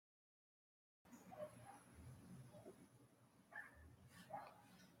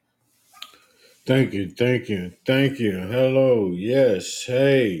Thank you. Hello, yes,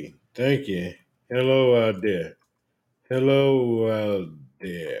 hey, thank you. Hello out there. Hello out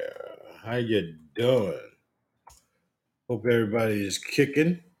there. How you doing? Hope everybody is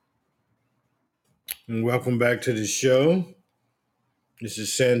kicking. And welcome back to the show. This is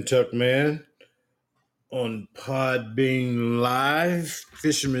Santuck Man on Podbean Live,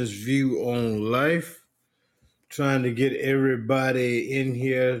 Fisherman's View on Life. Trying to get everybody in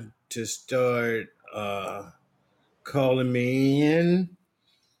here to start calling me in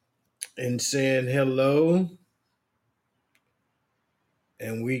and saying hello.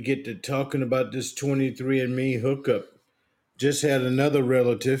 And we get to talking about this 23andMe hookup. Just had another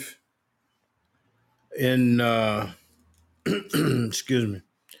relative in, excuse me,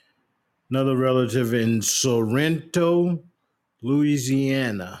 another relative in Sorrento,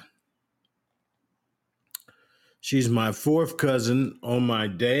 Louisiana. She's my fourth cousin on my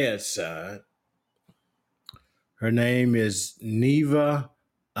dad's side. Her name is Neva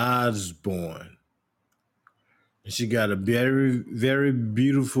Osborne. And she got a very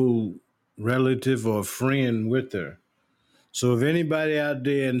beautiful relative or friend with her. So if anybody out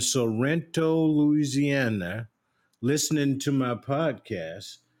there in Sorrento, Louisiana, listening to my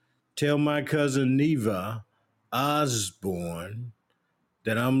podcast, tell my cousin Neva Osborne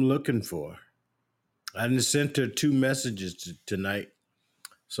that I'm looking for her. I done sent her two messages tonight,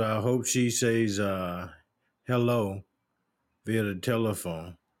 so I hope she says hello via the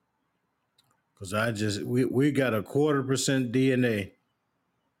telephone. Because we got a 1/4% DNA.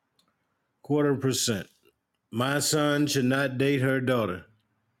 1/4%. My son should not date her daughter.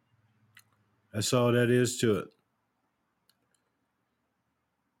 That's all that is to it.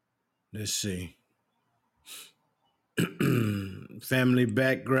 Let's see. Family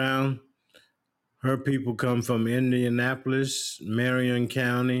background. Her people come from Indianapolis, Marion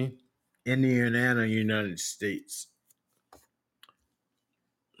County, Indiana, United States.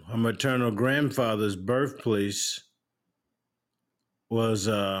 Her maternal grandfather's birthplace was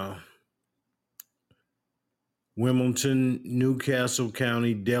Wilmington, Newcastle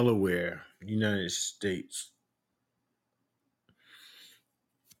County, Delaware, United States.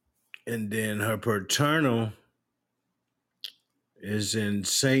 And then her paternal is in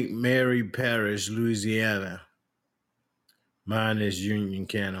St. Mary Parish, Louisiana. Mine is Union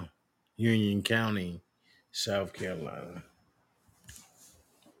County, South Carolina.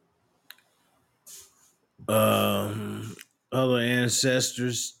 Other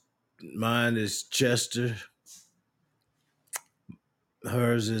ancestors, mine is Chester.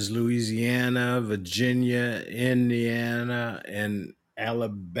 Hers is Louisiana, Virginia, Indiana, and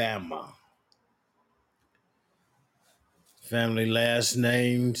Alabama. Family last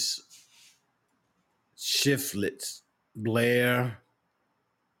names, Shiflets, Blair,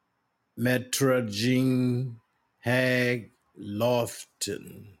 Metrogene, Hag,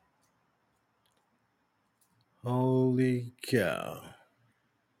 Lofton. Holy cow.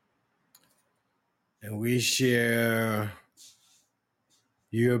 And we share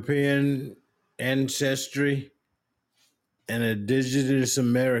European ancestry and indigenous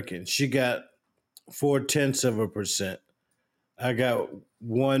American. She got 0.4%. I got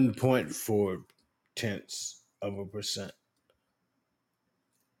 1.4%.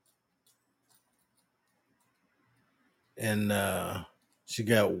 And she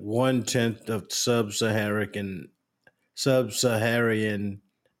got 1/10 of sub-Saharan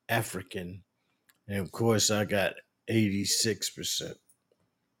African. And of course I got 86%.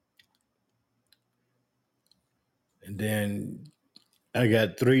 And then I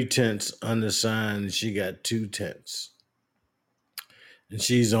got 3/10 undersigned, and she got 2/10. And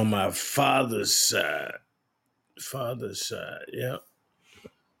she's on my father's side. Yeah.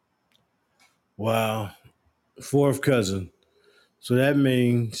 Wow. Fourth cousin. So that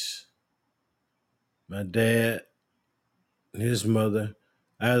means my dad and his mother,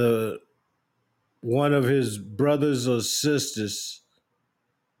 either one of his brothers or sisters,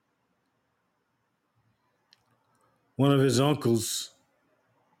 one of his uncles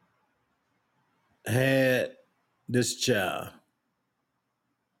had this child.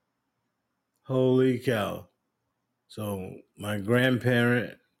 Holy cow. So my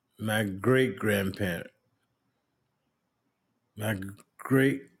grandparent, my great grandparent, my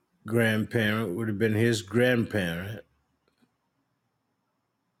great grandparent would have been his grandparent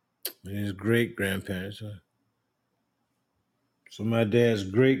and his great grandparents. So my dad's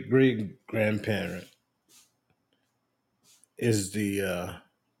great great grandparent is the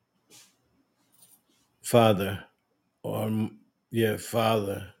father, or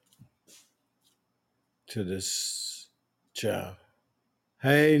father to this child.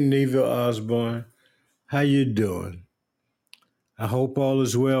 Hey, Neva Osborne. How you doing? I hope all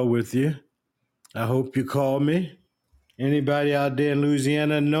is well with you. I hope you call me. Anybody out there in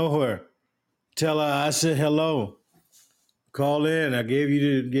Louisiana know her? Tell her I said hello. Call in. I gave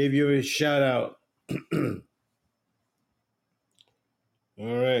you a shout out. All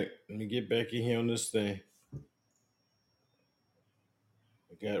right, let me get back in here on this thing.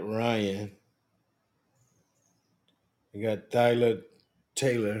 I got Ryan. I got Tyler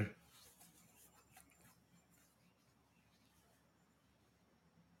Taylor.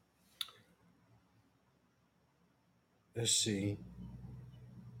 Let's see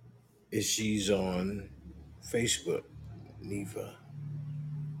if she's on Facebook. Neva.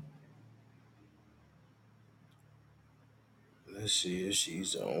 Let's see if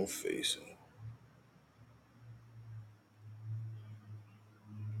she's on Facebook.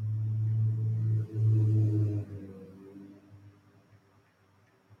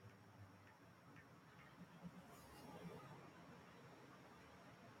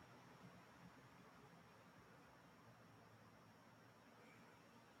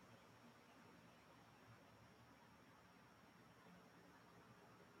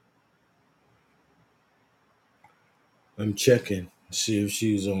 I'm checking, see if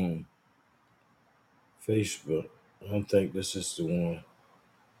she's on Facebook. I don't think this is the one.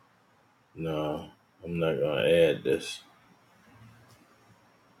 No, I'm not gonna add this.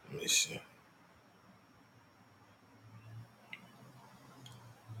 Let me see.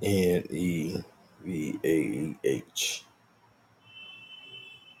 Nevaeh.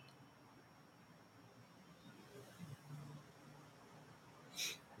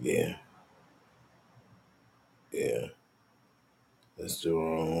 Yeah, yeah. That's the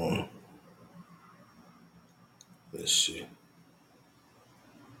wrong one. Let's see.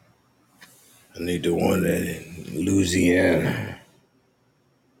 I need the one in Louisiana.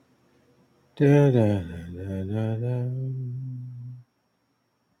 Da, da, da, da, da.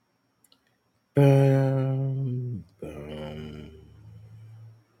 Bum, bum.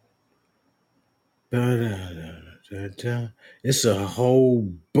 Da, da, da, da, da. It's a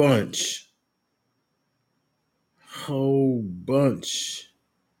whole bunch. Whole bunch.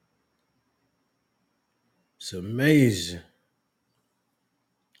 It's amazing.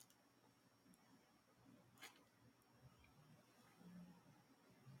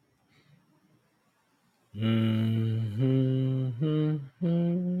 I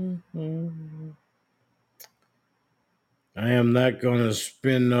am not going to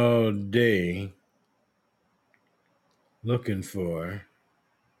spend all day looking for.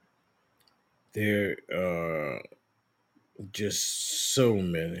 There are just so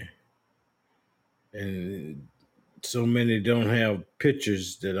many. And so many don't have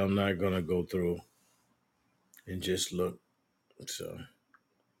pictures that I'm not going to go through and just look. So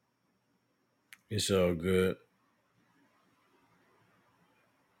it's all good.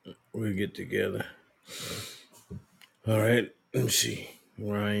 We'll get together. All right. Let me see.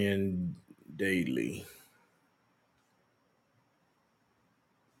 Ryan Daly.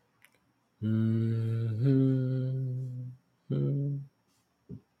 Mhm. Mhm.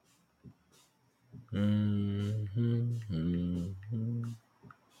 Mhm.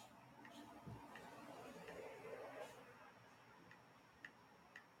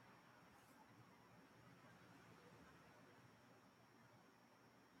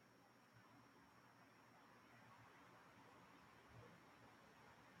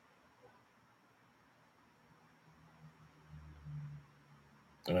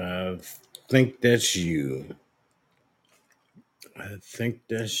 I think that's you. I think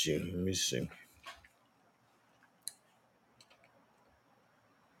that's you. Let me see.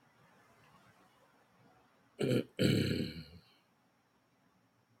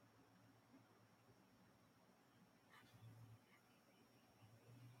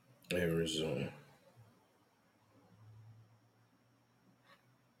 Arizona.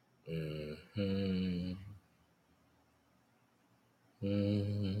 Mhm.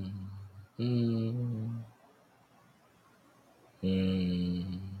 Mhm. Mhm.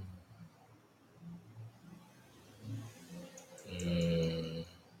 Mhm.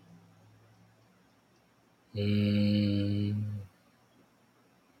 Mhm.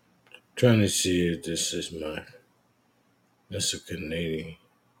 Trying to see if this is my. That's a Canadian.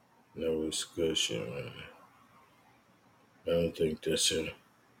 Nova Scotia. I don't think that's a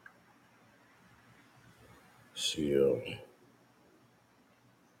CO.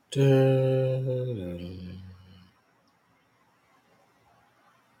 Da-da-da.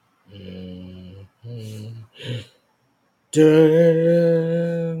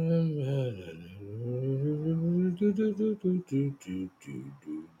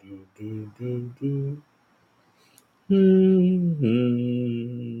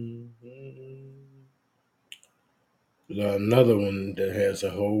 Another one that has a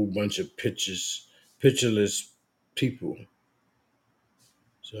whole bunch of pictureless people.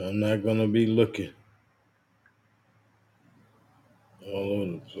 So I'm not gonna be looking all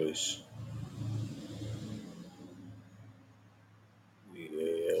over the place.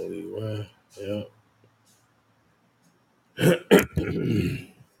 Yeah, yeah.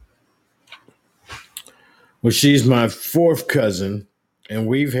 Well, she's my fourth cousin, and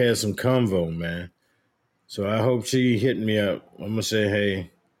we've had some convo, man. So I hope she hit me up. I'm gonna say,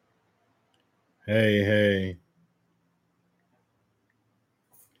 hey, hey.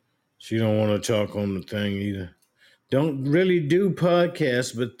 She don't want to talk on the thing either. Don't really do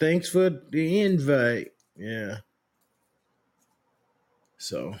podcasts, but thanks for the invite. Yeah.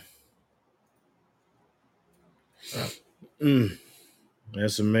 So, mm,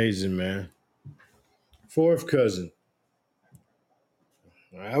 that's amazing, man. Fourth cousin.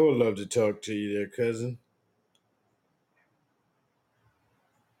 I would love to talk to you there, cousin.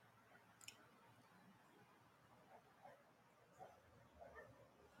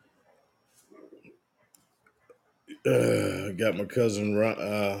 I got my cousin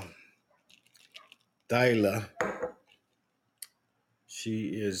Thyla. She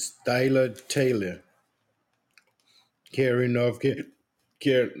is Thyla Taylor, Cary,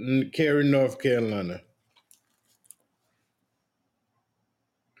 Cary, North Carolina.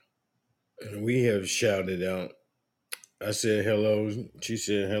 And we have shouted out. I said hello. She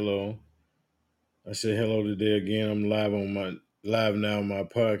said hello. I said hello today again. I'm live now on my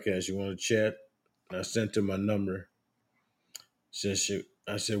podcast. You want to chat? I sent her my number. I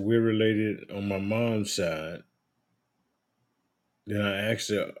said we're related on my mom's side. Then I asked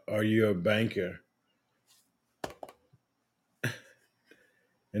her, "Are you a banker?"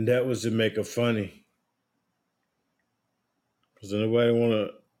 And that was to make her funny, because nobody want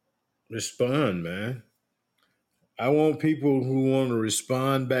to respond, man. I want people who want to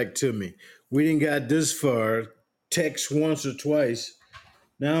respond back to me. We didn't got this far. Text once or twice.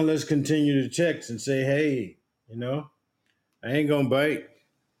 Now let's continue to text and say, "Hey, you know, I ain't gonna bite.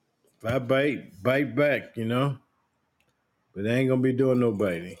 If I bite back, you know." But I ain't gonna be doing no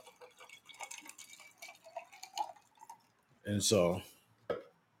biting. And so,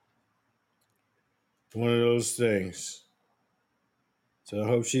 one of those things. So I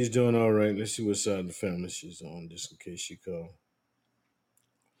hope she's doing all right. Let's see what side of the family she's on, just in case she called.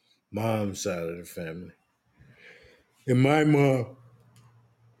 Mom's side of the family. And my mom,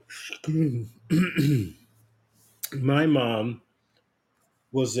 my mom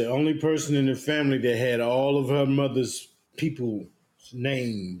was the only person in the family that had all of her mother's people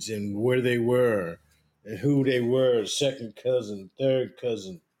names and where they were and who they were, second cousin, third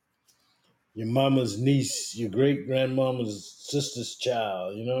cousin, your mama's niece, your great grandmama's sister's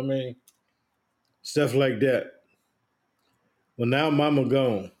child, you know what I mean? Stuff like that. Well, now mama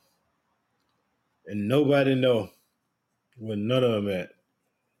gone, and nobody know where none of them at.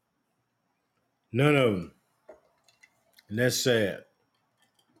 None of them, and that's sad.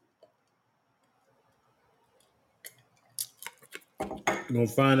 We're gonna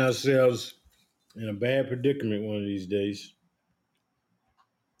find ourselves in a bad predicament one of these days.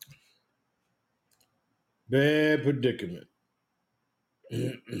 Bad predicament.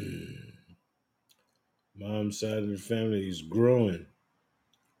 Mom's side of the family is growing.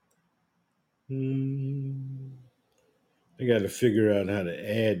 I got to figure out how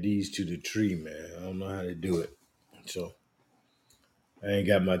to add these to the tree, man. I don't know how to do it. So I ain't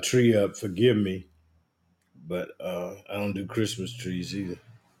got my tree up. Forgive me, but I don't do Christmas trees either.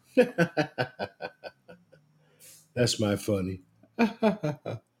 That's my funny.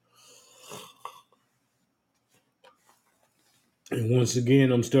 And once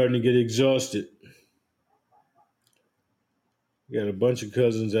again, I'm starting to get exhausted. Got a bunch of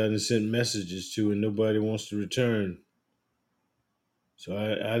cousins I done sent messages to, and nobody wants to return. So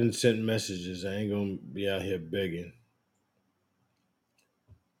I didn't send messages. I ain't gonna be out here begging.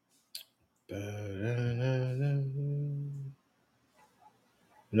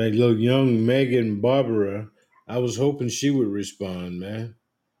 When that little young Megan Barbara, I was hoping she would respond, man.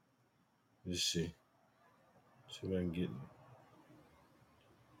 Let's see. See if I can get.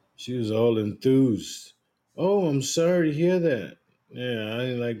 She was all enthused. Oh, I'm sorry to hear that. Yeah, I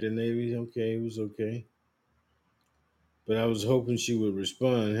didn't like the Navy. Okay, it was okay. But I was hoping she would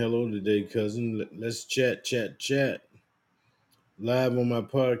respond. Hello today, cousin. Let's chat. Live on my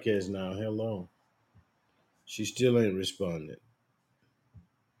podcast now. Hello. She still ain't responded.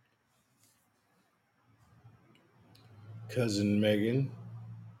 cousin Megan.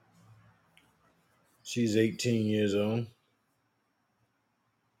 She's 18 years old.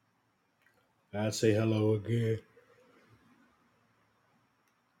 I'll say hello again.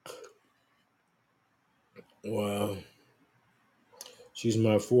 Wow. She's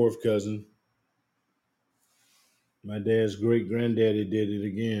my fourth cousin. My dad's great granddaddy did it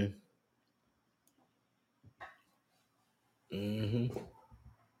again. hmm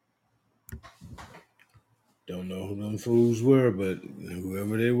Don't know who them fools were, but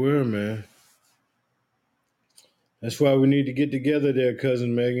whoever they were, man. That's why we need to get together there,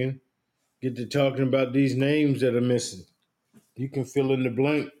 cousin Megan. Get to talking about these names that are missing. You can fill in the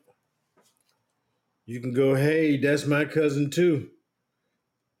blank. You can go, hey, that's my cousin too.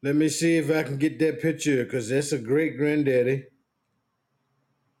 Let me see if I can get that picture because that's a great granddaddy.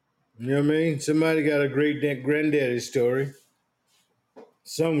 You know what I mean? Somebody got a great granddaddy story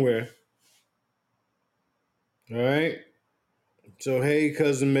somewhere. All right. So, hey,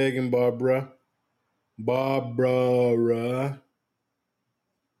 cousin Megan, Barbara,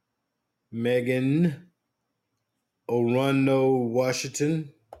 Megan, Orondo,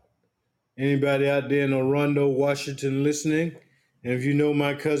 Washington. Anybody out there in Orondo, Washington listening? And if you know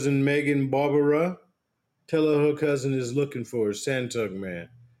my cousin Megan Barbara, tell her cousin is looking for her, Santug Man,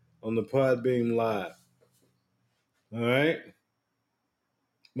 on the Podbeam Live. All right?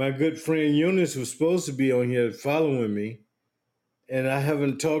 My good friend Eunice was supposed to be on here following me, and I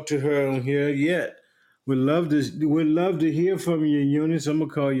haven't talked to her on here yet. We'd love to hear from you, Eunice. I'm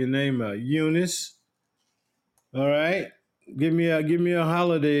gonna call your name out. Eunice. All right. Give me a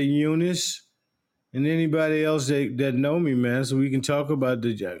holiday, Eunice. And anybody else that know me, man, so we can talk about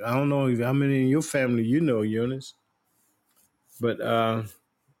the. I don't know how many in your family you know, Eunice, but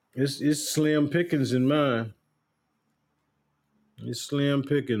it's slim pickings in mine. It's slim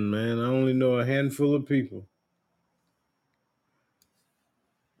picking, man. I only know a handful of people.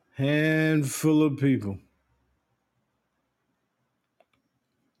 Handful of people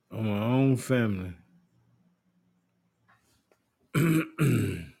on my own family.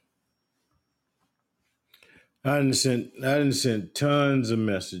 I didn't sent tons of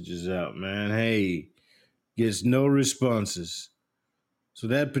messages out, man. Hey, gets no responses. So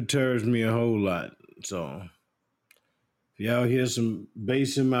that perturbs me a whole lot. So if y'all hear some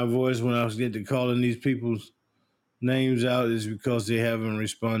bass in my voice when I was getting to calling these people's names out, is because they haven't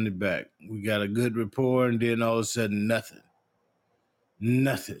responded back. We got a good rapport, and then all of a sudden, nothing.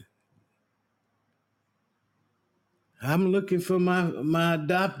 Nothing. I'm looking for my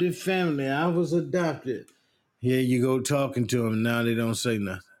adopted family. I was adopted. Here you go talking to them. Now they don't say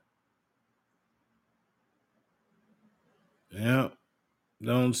nothing. Yep.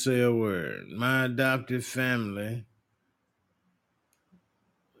 Don't say a word. My adopted family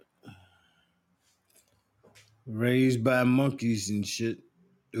raised by monkeys and shit.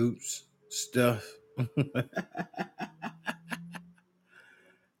 Oops. Stuff.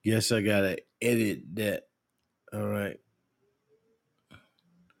 Guess I gotta edit that. All right.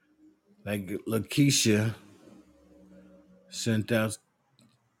 Like Lakeisha sent out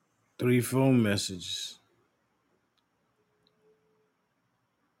 3 phone messages.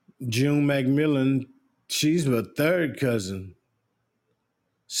 June McMillan, she's my third cousin.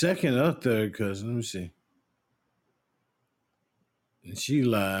 Second or third cousin. Let me see. And she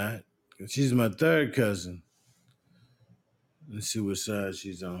lied. She's my third cousin. Let's see what side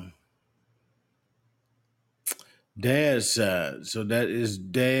she's on. Dad's side. So that is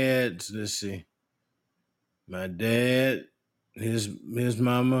dad's. Let's see. My dad, his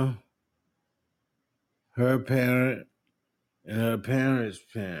mama, her parent, and her parents'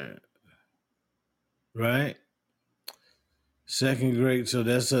 parent. Right? Second grade. So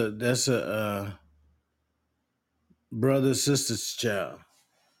that's a brother sister's child.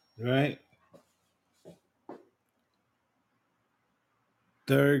 Right?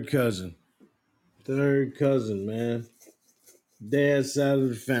 Third cousin. Third cousin, man. Dad's side of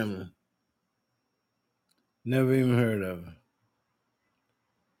the family. Never even heard of her.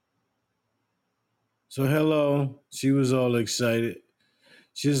 So hello. She was all excited.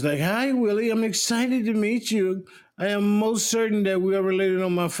 She was like, "Hi, Willie. I'm excited to meet you. I am most certain that we are related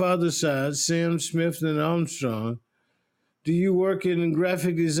on my father's side, Sam Smith and Armstrong. Do you work in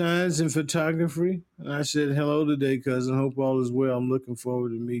graphic designs and photography?" And I said, "Hello today, cousin. Hope all is well. I'm looking forward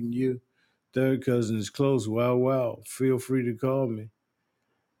to meeting you. Third cousin is close. Wow, wow. Feel free to call me.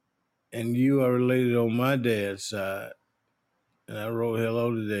 And you are related on my dad's side." And I wrote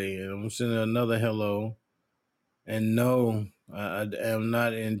hello today. And I'm sending another hello. And no, I am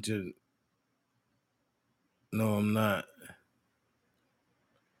not into. No, I'm not.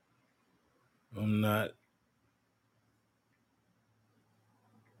 I'm not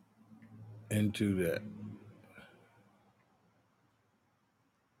into that.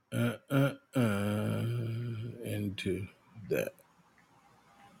 Into that.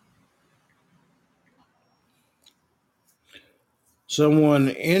 Someone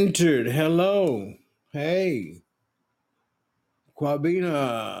entered. Hello. Hey.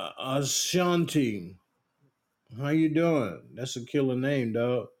 Kwabena Ashanti. How you doing? That's a killer name,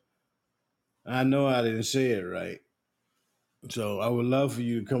 dog. I know I didn't say it right. So I would love for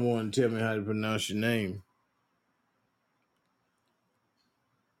you to come on and tell me how to pronounce your name.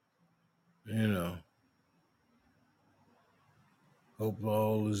 You know. Hope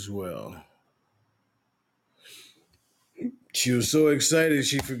all is well. She was so excited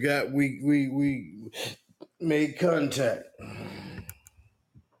she forgot we made contact.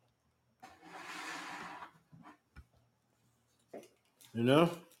 You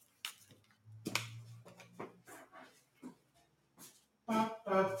know?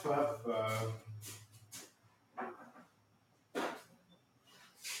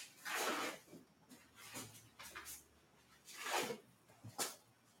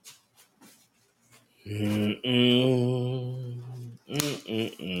 Mm-mm.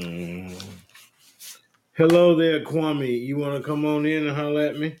 Mm-mm-mm. Hello there, Kwame. You want to come on in and holler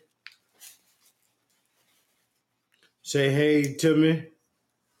at me? Say hey to me.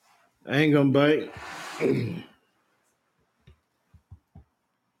 I ain't gonna bite.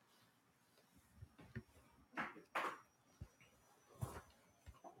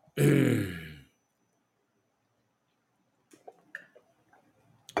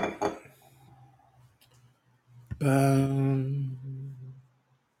 Um,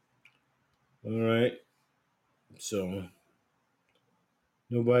 all right. So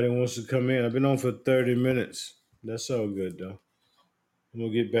nobody wants to come in. I've been on for 30 minutes. That's all good though. I'm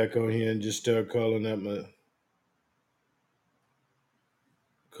gonna get back on here and just start calling up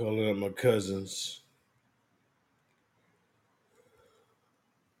my cousins.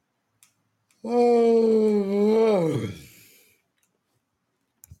 Oh,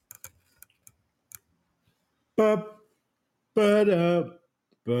 ba ba da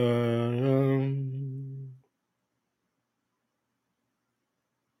ba.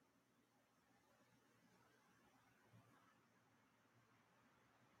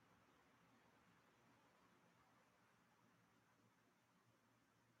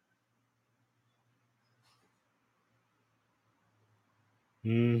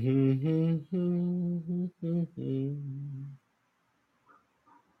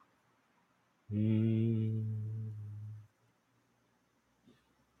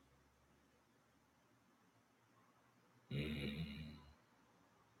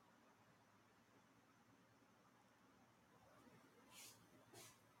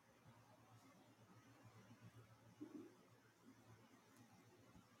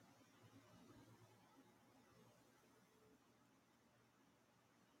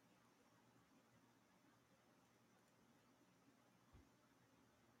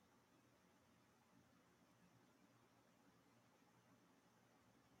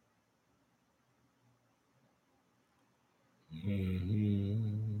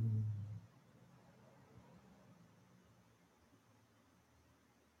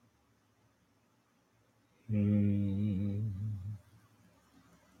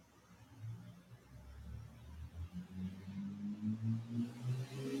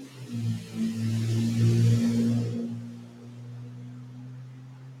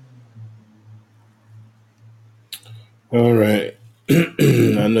 All right.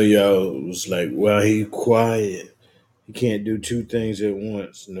 I know y'all was like, well, he quiet. He can't do two things at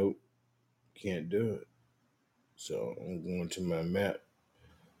once. Nope, can't do it. So I'm going to my map.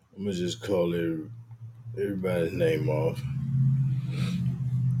 I'm gonna just call everybody's name off.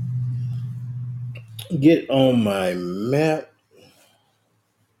 Get on my map.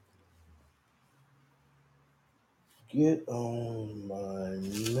 Get on my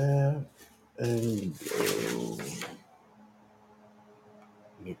map and go.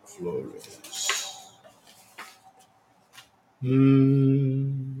 Nick Flores.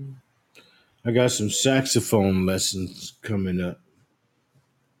 I got some saxophone lessons coming up.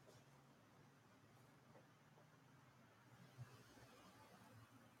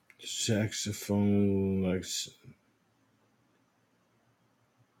 Saxophone, like,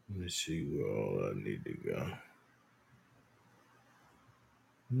 let me see where all I need to go.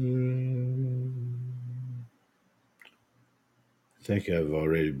 I think I've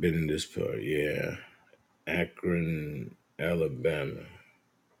already been in this part. Yeah, Akron, Alabama.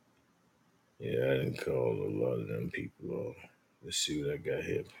 Yeah, I didn't call a lot of them people off. Let's see what I got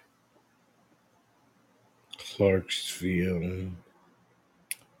here. Clarksville,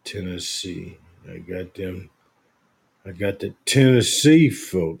 Tennessee. I got them. I got the Tennessee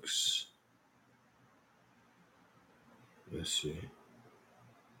folks. Let's see.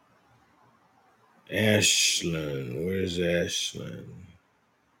 Ashland. Where's Ashland?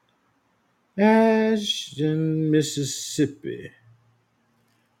 Ashland, Mississippi.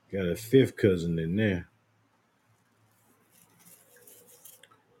 Got a fifth cousin in there.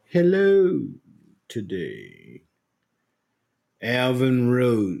 Hello today. Alvin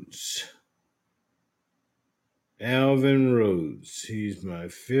Rhodes. Alvin Rhodes. He's my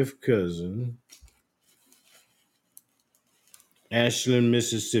fifth cousin. Ashland,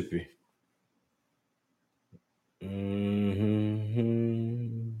 Mississippi.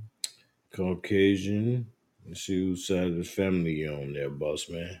 Mm-hmm. Caucasian. Let's see whose side of the family you're on there, boss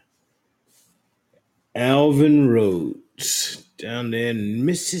man. Alvin Rhodes. Down there in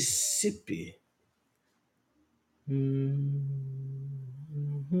Mississippi. Mm-hmm.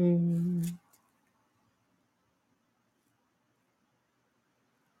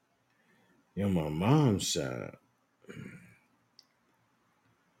 You're on my mom's side.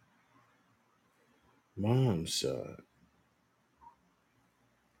 Mom's side.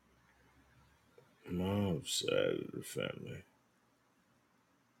 Mom's side of the family.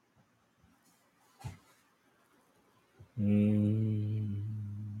 Mm.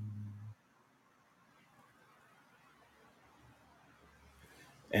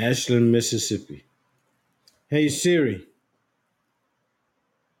 Ashland, Mississippi. Hey Siri,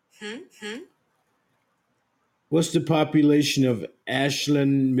 what's the population of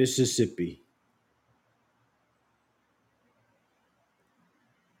Ashland, Mississippi?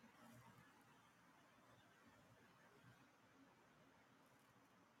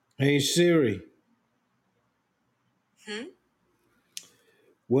 Hey Siri,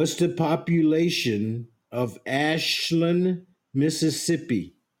 what's the population of Ashland,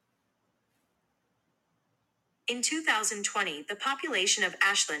 Mississippi? In 2020, the population of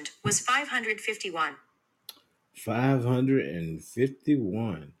Ashland was 551.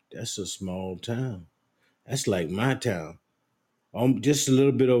 551. That's a small town. That's like my town. Just a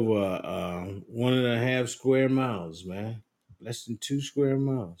little bit over 1.5 square miles, man. Less than 2 square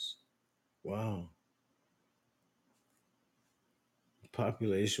miles. Wow.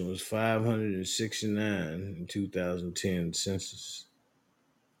 Population was 569 in 2010 census.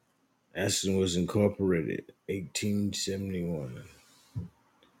 Ashland was incorporated 1871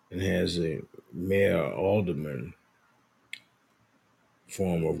 and has a mayor alderman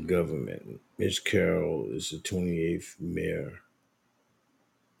form of government. Mitch Carroll is the 28th mayor.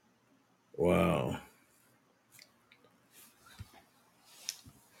 Wow.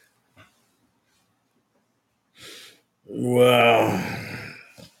 Wow.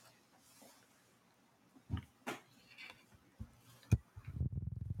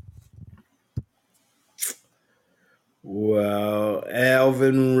 Wow.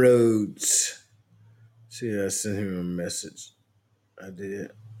 Alvin Rhodes. See, I sent him a message. I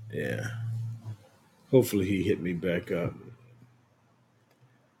did. Yeah. Hopefully he hit me back up.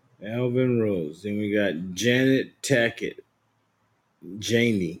 Alvin Rhodes. Then we got Janet Tackett.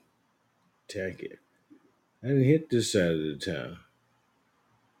 Janie Tackett. I didn't hit this side of the town.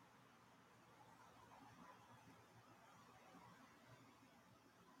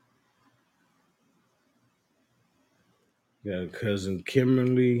 Got a cousin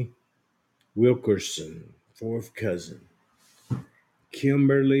Kimberly Wilkerson, fourth cousin.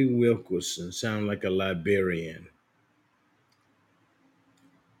 Kimberly Wilkerson. Sound like a librarian.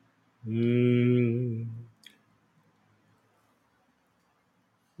 Mm.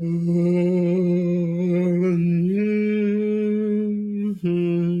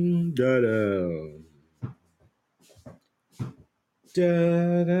 Da-da.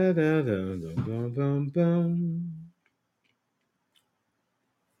 Da-da-da-da-da-bum-bum-bum.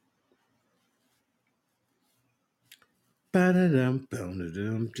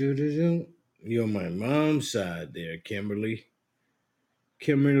 Ba-da-dum-bum-da-dum-doo-doo-doo. You're on my mom's side there, Kimberly.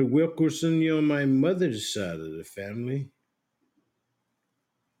 Kimberly Wilkerson, you're on my mother's side of the family.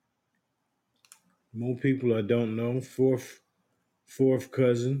 More people I don't know. Fourth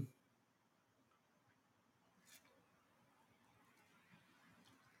cousin.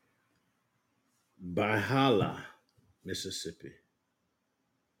 Bahala, Mississippi.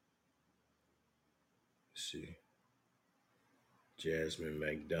 Let's see. Jasmine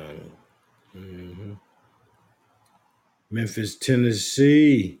McDonald. Hmm. Memphis,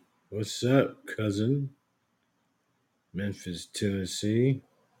 Tennessee. What's up, cousin? Memphis, Tennessee.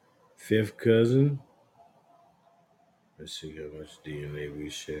 Fifth cousin. Let's see how much DNA we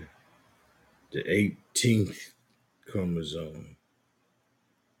share. The 18th chromosome.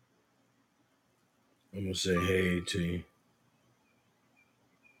 I'm gonna say hey to you.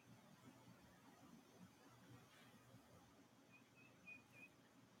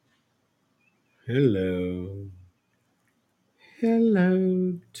 Hello.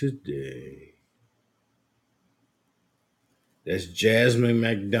 Hello today. That's Jasmine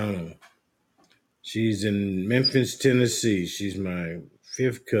McDonald. She's in Memphis, Tennessee. She's my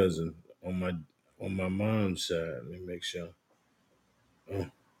fifth cousin on my mom's side. Let me make sure. Oh,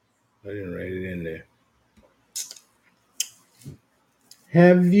 I didn't write it in there.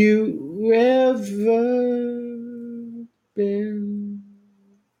 Have you ever been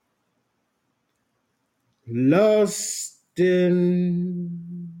lost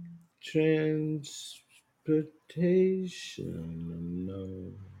in transportation?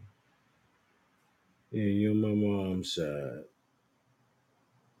 No. Yeah, you're my mom's side.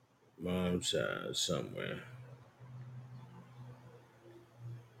 Mom's side somewhere.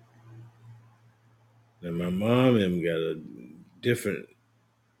 And my mom and them got a different.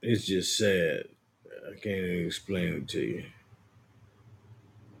 It's just sad. I can't even explain it to you.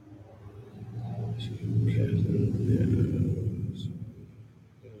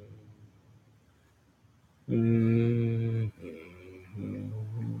 Mhm.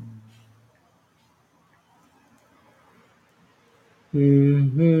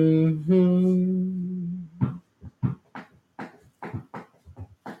 Mhm.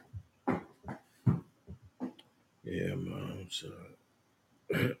 Yeah, mom. So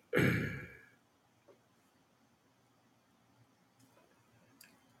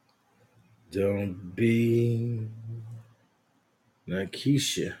don't be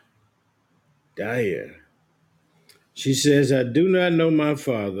Nakisha Dyer. She says, I do not know my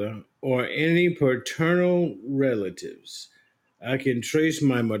father or any paternal relatives. I can trace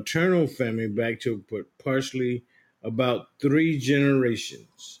my maternal family back to partially about 3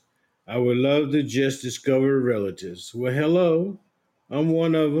 generations. I would love to just discover relatives. Well, hello. I'm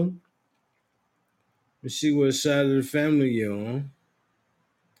one of them. Let's see what side of the family you're on.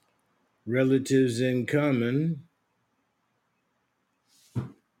 Relatives in common.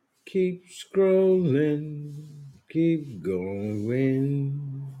 Keep scrolling, keep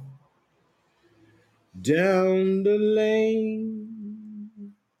going down the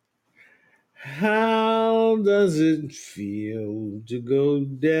lane. How does it feel to go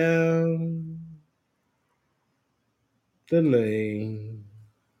down the lane?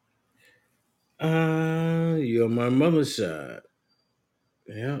 Ah, you're my mother's side.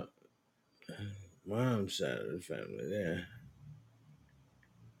 Yeah, mom's side of the family there.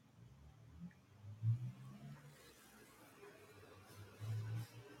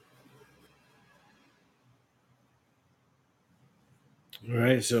 All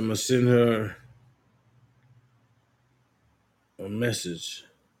right, so I'm gonna send her a message.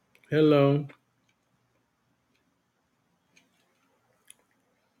 Hello.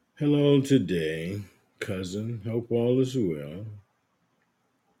 Hello today, cousin. Hope all is well.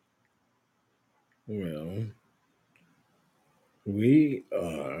 Well, we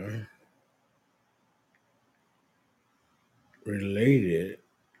are related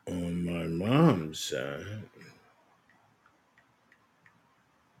on my mom's side.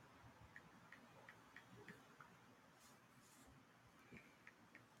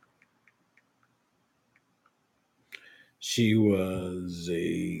 She was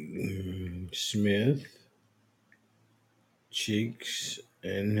a Smith, Cheeks,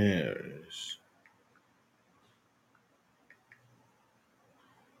 and Harris.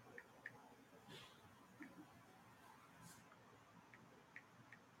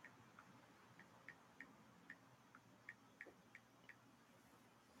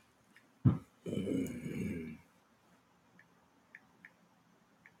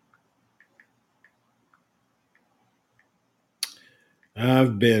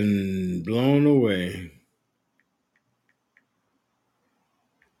 I've been blown away.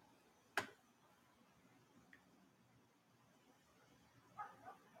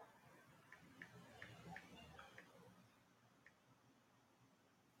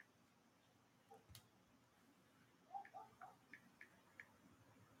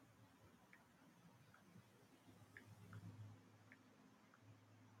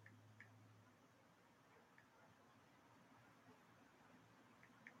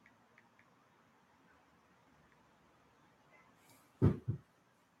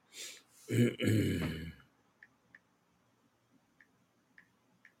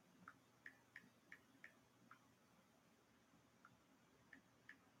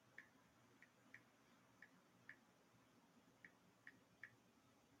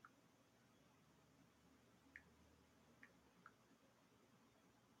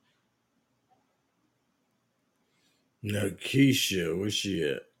 Keisha, where's she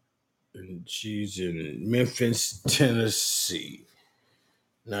at? And she's in Memphis, Tennessee.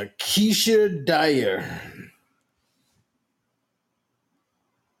 Keisha Dyer.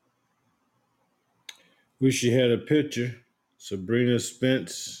 Wish she had a picture. Sabrina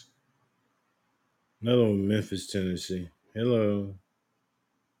Spence. Another one, Memphis, Tennessee. Hello.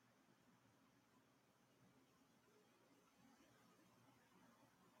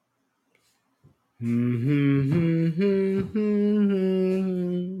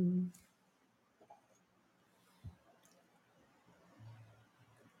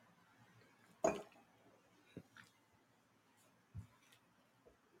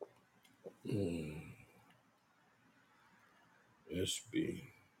 SB.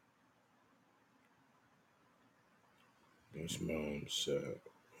 That's mom's side.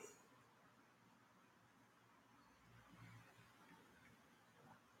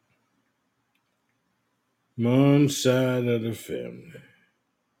 Mom's side of the family.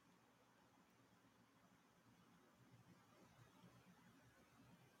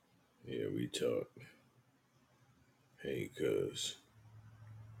 Yeah, we talk. Hey, cuz.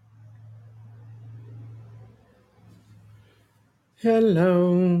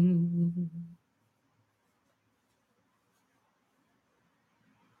 Hello.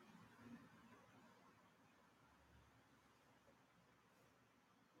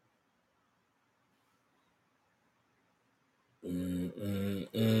 Mm-mm-mm.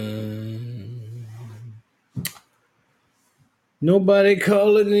 Nobody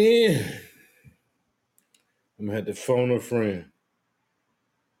calling in. I'm gonna have to phone a friend.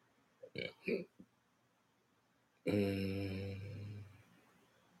 Mm,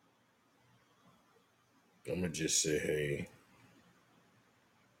 I'm gonna just say hey.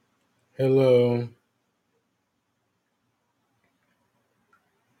 Hello.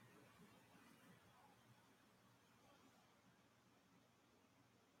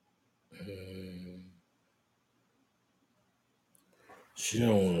 Mm, she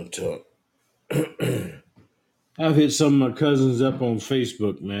don't want to talk. I've hit some of my cousins up on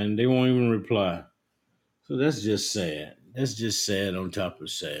Facebook, man. They won't even reply. So that's just sad. That's just sad on top of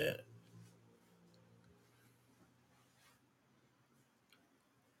sad.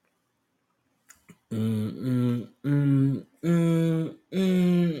 Mm, mm, mm, mm,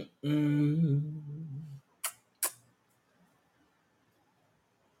 mm, mm.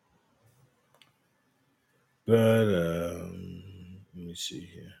 But let me see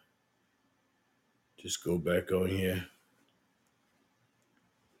here. Just go back on here.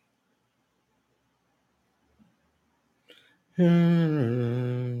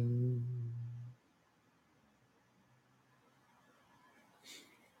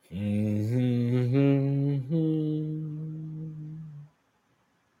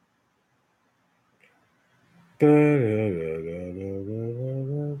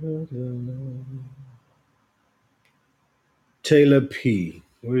 Taylor P.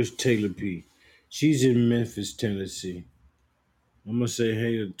 Where's Taylor P? She's in Memphis, Tennessee. I'm gonna say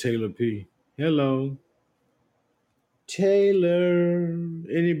hey to Taylor P. Hello, Taylor.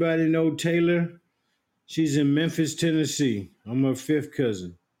 Anybody know Taylor? She's in Memphis, Tennessee. I'm her fifth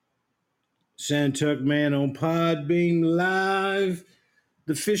cousin. Santuck Man on Podbean Live,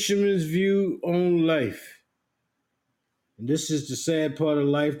 the Fisherman's View on Life. And this is the sad part of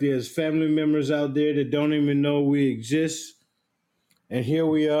life. There's family members out there that don't even know we exist. And here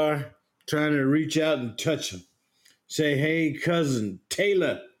we are trying to reach out and touch them. Say, hey, cousin,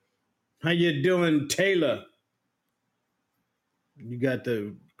 Taylor. How you doing, Taylor? You got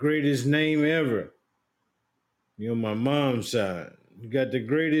the greatest name ever. You're on my mom's side. You got the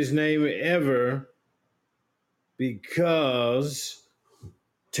greatest name ever because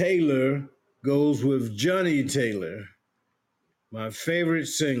Taylor goes with Johnny Taylor, my favorite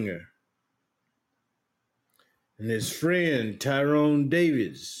singer, and his friend Tyrone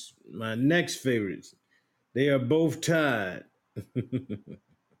Davis, my next favorite. They are both tied.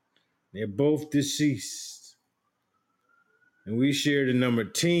 They're both deceased. And we share the number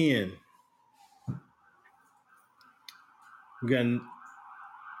 10. We got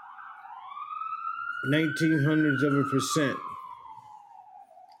 1900s of a percent.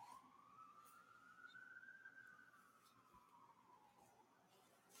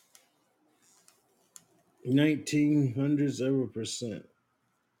 1900s of a percent.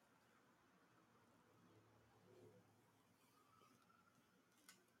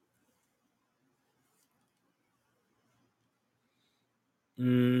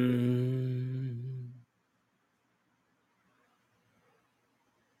 Mm.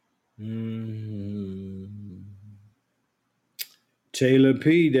 Mm. Taylor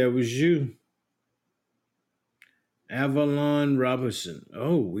P, that was you. Avalon Robinson.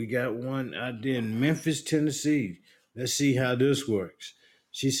 Oh, we got one out there in Memphis, Tennessee. Let's see how this works.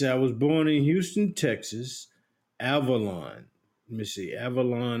 She said, I was born in Houston, Texas. Avalon. Let me see.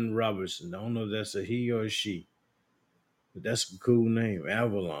 Avalon Robinson. I don't know if that's a he or a she, but that's a cool name.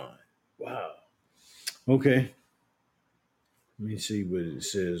 Avalon. Wow. Okay. Let me see what it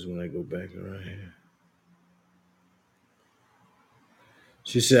says when I go back around here.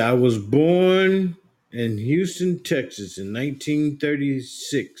 She said, I was born in Houston, Texas in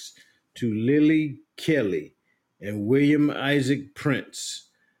 1936 to Lily Kelly and William Isaac Prince.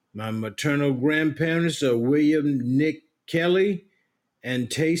 My maternal grandparents are William Nick Kelly and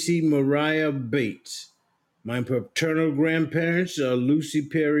Tacey Mariah Bates. My paternal grandparents are Lucy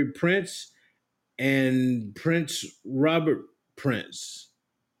Perry Prince and Prince Robert Prince.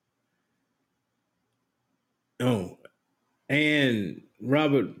 Oh, and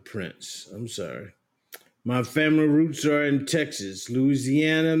Robert Prince. I'm sorry. My family roots are in Texas,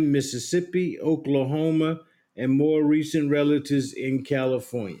 Louisiana, Mississippi, Oklahoma, and more recent relatives in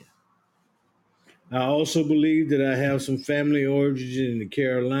California. I also believe that I have some family origins in the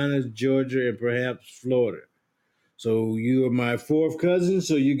Carolinas, Georgia, and perhaps Florida. So you are my fourth cousin,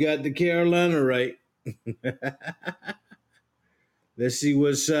 so you got the Carolina right. Let's see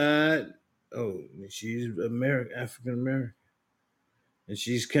what side. Oh, she's American, African American. And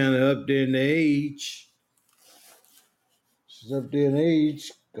she's kind of up there in the age. She's up there in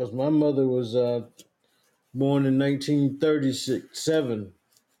age because my mother was born in 1937.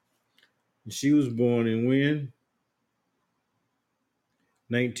 And she was born in when?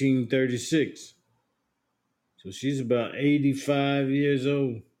 1936. So she's about 85 years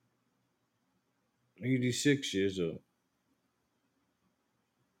old, 86 years old.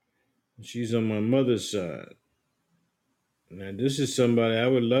 And she's on my mother's side. Now, this is somebody I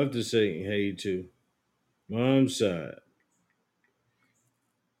would love to say hey to. Mom's side.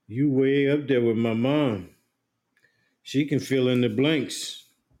 You way up there with my mom. She can fill in the blanks.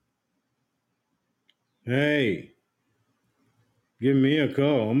 Hey, give me a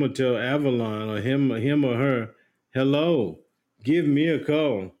call. I'm gonna tell Avalon or him or her, hello. Give me a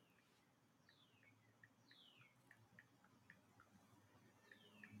call.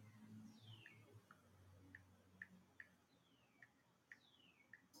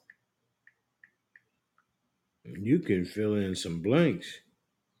 You can fill in some blanks.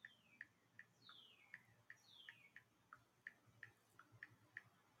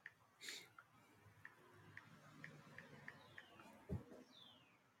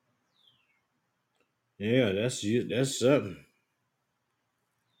 Yeah, that's you. That's something.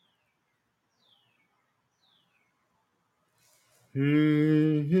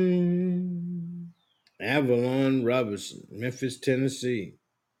 Hmm. Avalon Robinson, Memphis, Tennessee.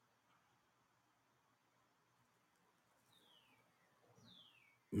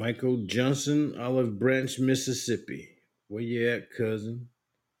 Michael Johnson, Olive Branch, Mississippi. Where you at, cousin?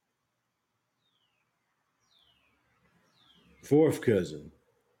 Fourth cousin.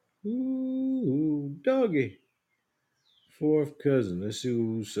 Ooh, doggy. Fourth cousin. Let's see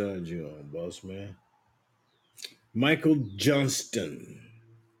whose side you on, boss man. Michael Johnston.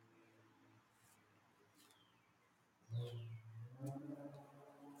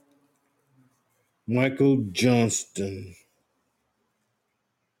 Michael Johnston.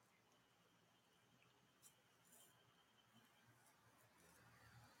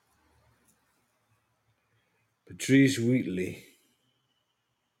 Patrice Wheatley.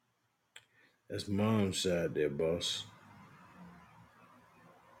 That's mom's side there, boss.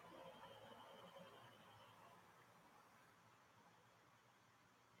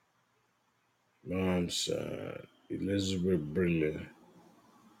 Mom's side. Elizabeth Brilliant.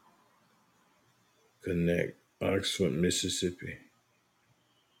 Connect. Oxford, Mississippi.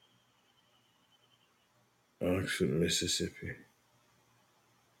 Oxford, Mississippi.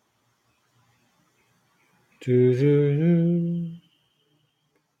 Doo-doo-doo.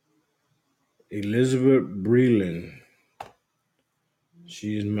 Elizabeth Breland.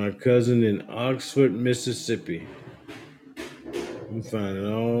 She is my cousin in Oxford, Mississippi. I'm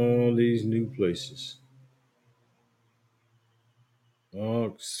finding all these new places.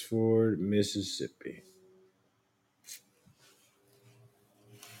 Oxford, Mississippi.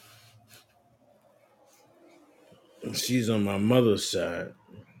 She's on my mother's side.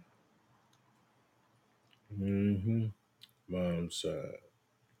 Mm-hmm. Mom's side.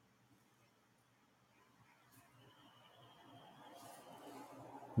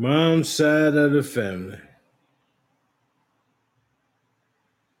 Mom's side of the family.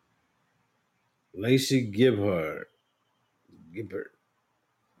 Lacey Gibbard. Gibbard.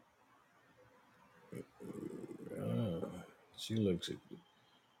 She looks.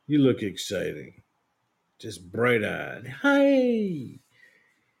 You look exciting. Just bright eyed. Hi,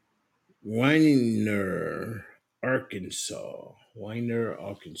 Weiner, Arkansas. Weiner,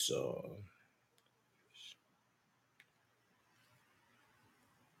 Arkansas.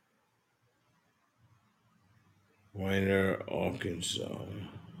 Weiner, Arkansas.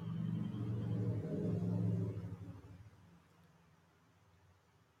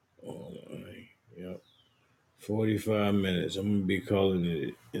 Oh my. Yep. 45 minutes. I'm gonna be calling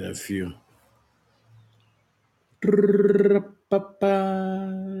it in a few.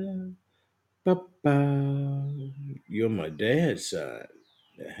 Papa, papa. You're my dad's side.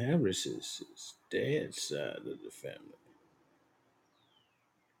 The Harris's is dad's side of the family.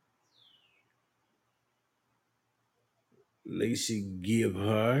 Lacey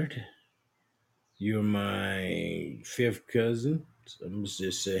Gibhard. You're my fifth cousin. So I'm gonna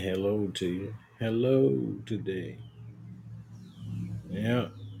just say hello to you. Hello today. Yeah.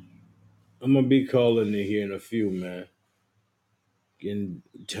 I'm gonna be calling it here in a few, man. Getting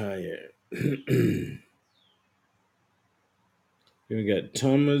tired. Here we got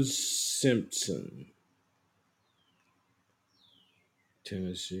Thomas Simpson,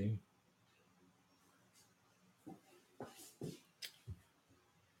 Tennessee.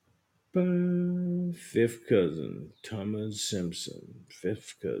 Fifth cousin, Thomas Simpson.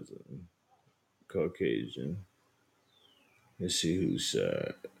 Fifth cousin, Caucasian. Let's see who's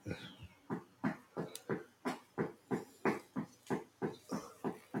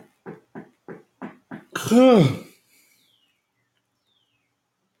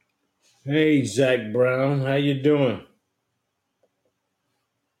Hey, Zach Brown. How you doing?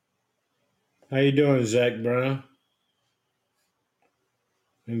 How you doing, Zach Brown?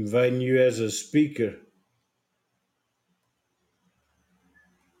 Inviting you as a speaker.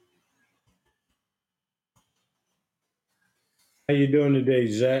 How you doing today,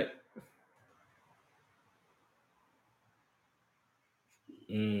 Zach?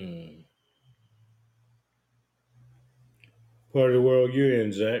 Mm. Part of the world you're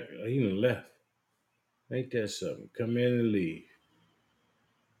in, Zach. Oh, he done left. Ain't that something? Come in and leave.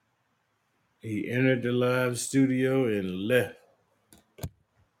 He entered the live studio and left.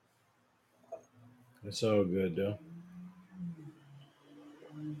 That's all good, though.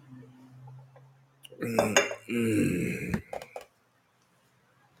 Mm.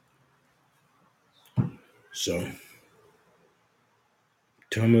 So,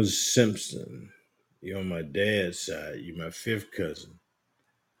 Thomas Simpson. You're on my dad's side. You're my fifth cousin.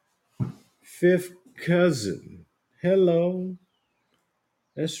 Fifth cousin. Hello.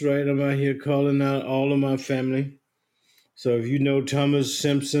 That's right. I'm out here calling out all of my family. So if you know Thomas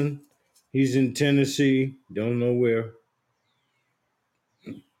Simpson, he's in Tennessee. Don't know where,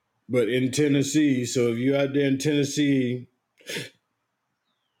 but in Tennessee. So if you're out there in Tennessee,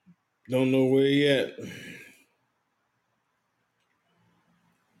 don't know where he at,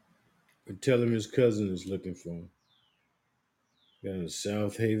 but tell him his cousin is looking for him. Got in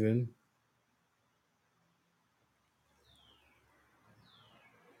South Haven,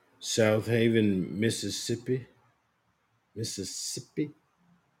 South Haven, Mississippi. Mississippi.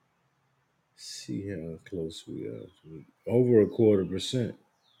 See how close we are. Over a 1/4%.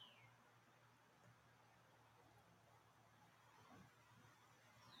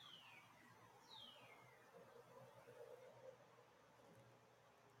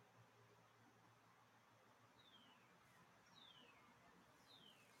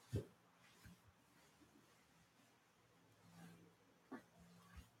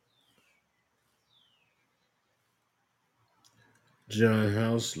 John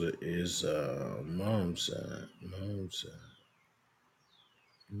Hausler is mom's side. Mom's side.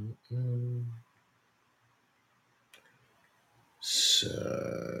 Mm-mm. So,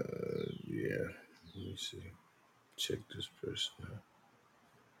 yeah. Let me see. Check this person out.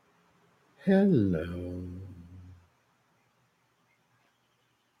 Hello.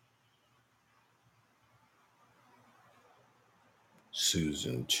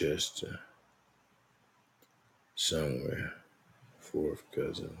 Susan Chester. Somewhere. Fourth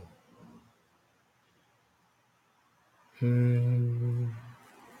cousin.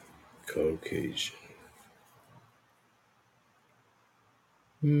 Caucasian.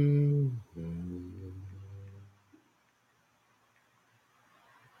 Hmm.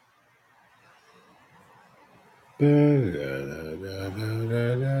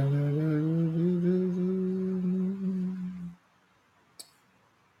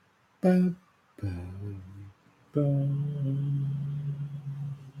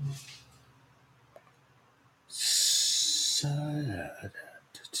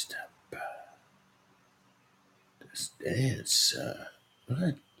 dancer.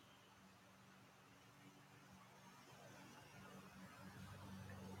 What?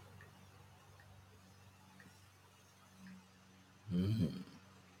 Mm.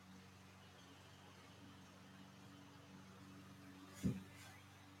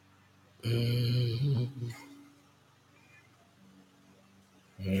 Mm.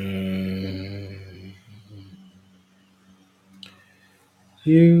 Mm.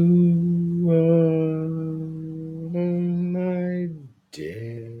 You are my dancer.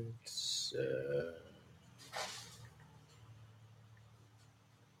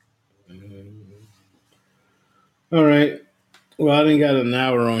 Mm. All right. Well, I didn't got an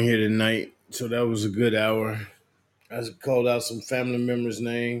hour on here tonight, so that was a good hour. I just called out some family members'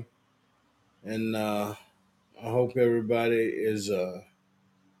 name, and I hope everybody is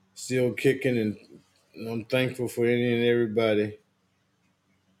still kicking, and I'm thankful for any and everybody.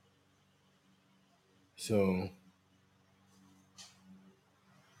 So,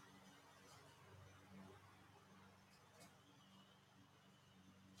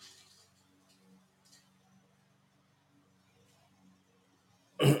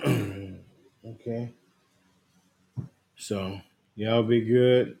 okay. So, y'all be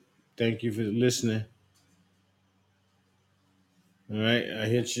good. Thank you for listening. All right, I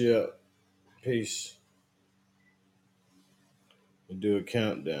hit you up. Peace. We'll do a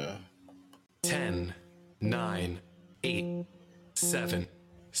countdown. 10, 9, 8, 7,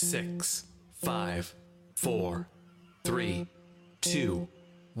 6, 5, 4, 3, 2,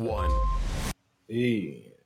 1. E.